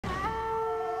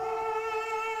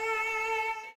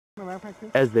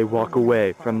as they walk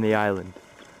away from the island.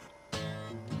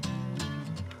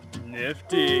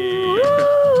 Nifty.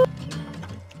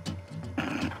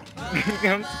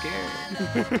 I'm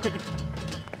scared.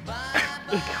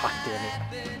 God damn it.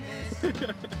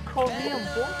 Korean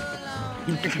boy.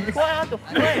 Fly out the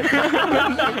flame.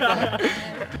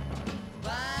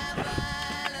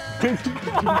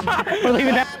 We're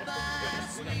leaving that.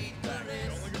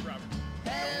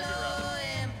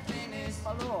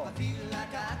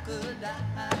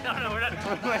 No, we're not.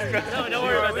 No, don't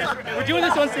worry about that. We're doing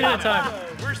this one scene at a time.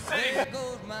 We're sitting.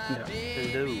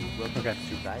 Hello, welcome to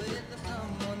Survivor.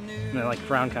 And then like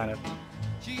frown kind of.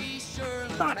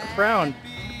 Not frown.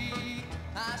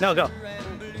 No, go.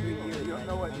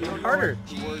 Harder.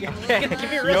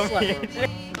 Give me a real slap.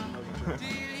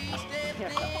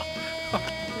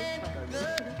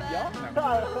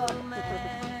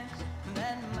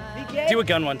 Do a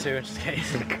gun one too, just in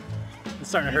case. It's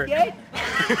starting to hurt. Like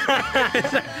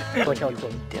how it's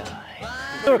like, die.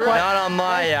 Not on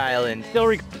my island.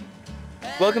 Still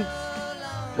Welcome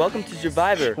to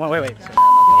Survivor. wait.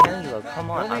 Angelo,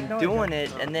 come on, I'm doing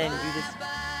it, and then you just...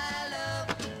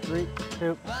 3,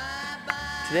 2.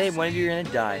 Today, one of you are gonna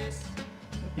die.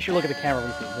 You should look at the camera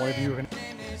when you see one of you are gonna.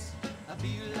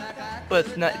 But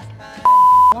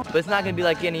it's not gonna be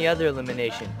like any other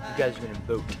elimination. You guys are gonna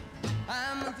vote.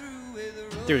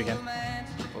 Do it again.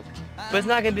 But it's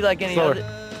not gonna be like any Slower. other.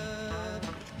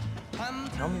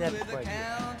 Tell me that before I do it.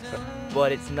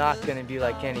 But it's not gonna be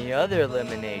like any other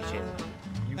elimination.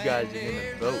 You guys are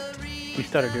gonna vote. You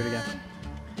stuttered, do it again.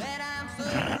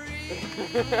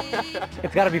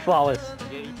 It's gotta be flawless.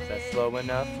 Is that slow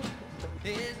enough?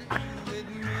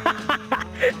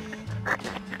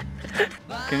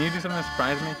 Can you do something to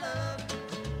surprise me?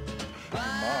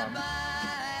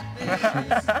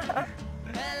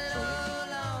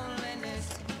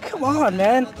 Come on,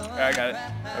 man. Alright, I got it.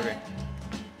 Okay.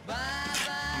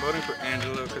 I'm voting for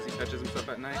Angelo because he touches himself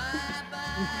at night.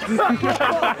 I'm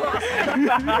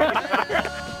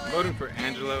voting for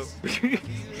Angelo.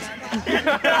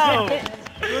 No!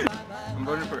 I'm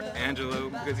voting for Angelo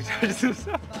because he touches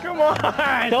himself. Come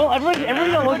on! Don't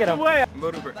everybody don't look at him. I'm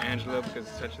voting for Angelo because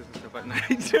he touches himself at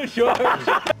night.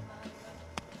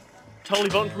 Totally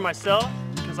voting for myself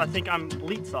because I think I'm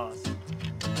elite sauce.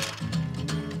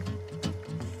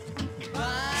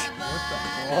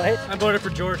 What? I voted for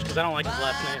George because I don't like his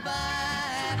last name.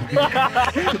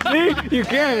 See? You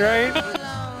can, right?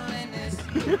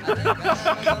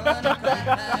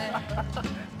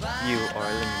 You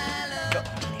are eliminated.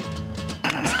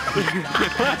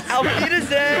 Auf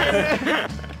Wiedersehen!